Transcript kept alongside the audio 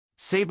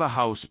Seba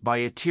House by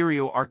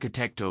Etéreo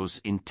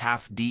Arquitectos in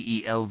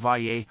Tafí del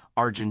Valle,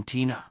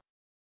 Argentina.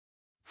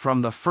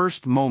 From the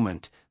first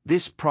moment,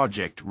 this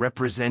project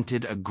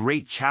represented a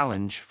great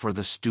challenge for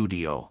the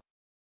studio.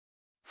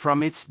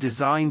 From its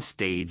design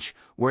stage,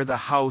 where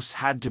the house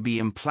had to be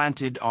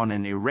implanted on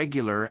an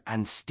irregular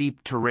and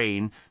steep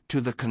terrain, to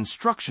the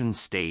construction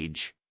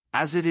stage,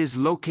 as it is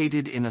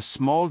located in a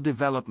small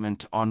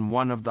development on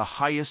one of the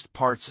highest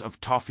parts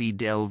of Tafí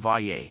del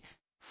Valle,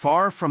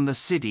 far from the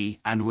city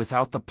and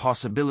without the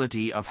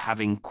possibility of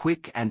having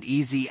quick and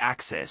easy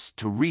access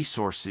to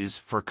resources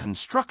for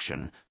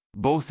construction,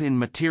 both in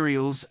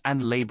materials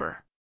and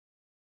labor.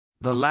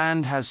 The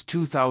land has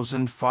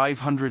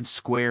 2,500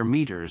 square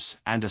meters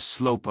and a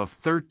slope of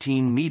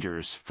 13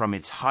 meters from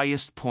its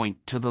highest point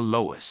to the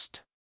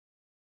lowest.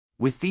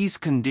 With these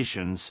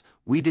conditions,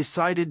 we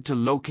decided to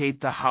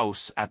locate the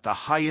house at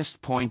the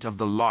highest point of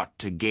the lot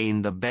to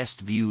gain the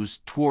best views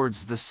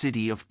towards the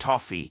city of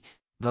Tafí,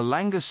 the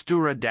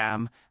Langostura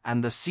Dam,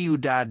 and the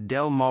Ciudad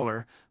del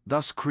Moller,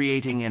 thus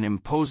creating an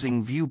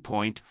imposing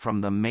viewpoint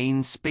from the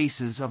main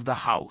spaces of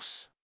the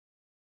house.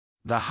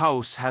 The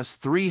house has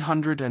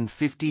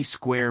 350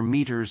 square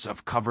meters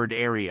of covered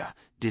area,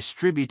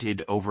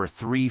 distributed over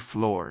 3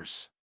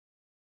 floors.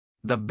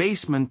 The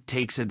basement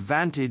takes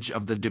advantage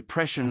of the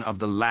depression of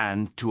the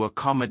land to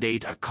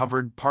accommodate a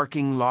covered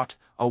parking lot,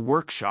 a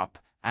workshop,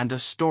 and a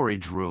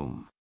storage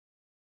room.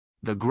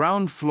 The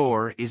ground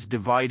floor is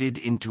divided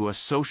into a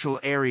social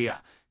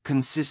area,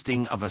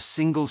 consisting of a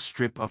single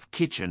strip of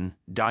kitchen,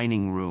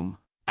 dining room,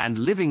 and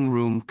living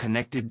room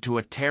connected to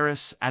a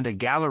terrace and a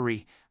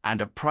gallery,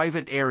 and a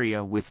private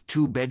area with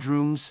 2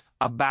 bedrooms,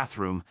 a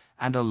bathroom,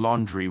 and a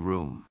laundry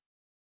room.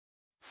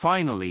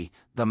 Finally,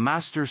 the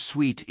master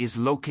suite is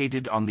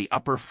located on the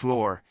upper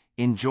floor,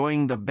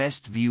 enjoying the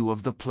best view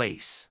of the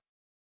place.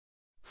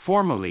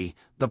 Formally,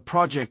 the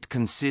project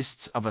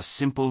consists of a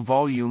simple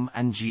volume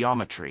and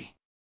geometry.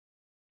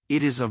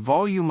 It is a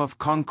volume of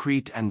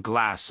concrete and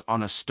glass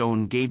on a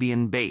stone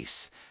gabion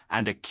base,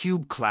 and a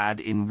cube clad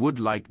in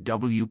wood-like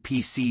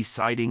WPC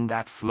siding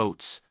that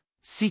floats,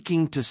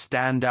 seeking to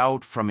stand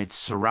out from its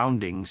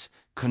surroundings,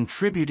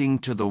 contributing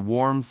to the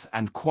warmth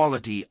and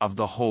quality of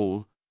the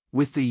whole,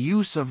 with the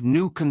use of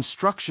new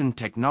construction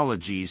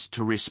technologies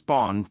to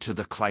respond to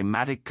the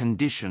climatic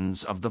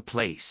conditions of the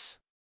place.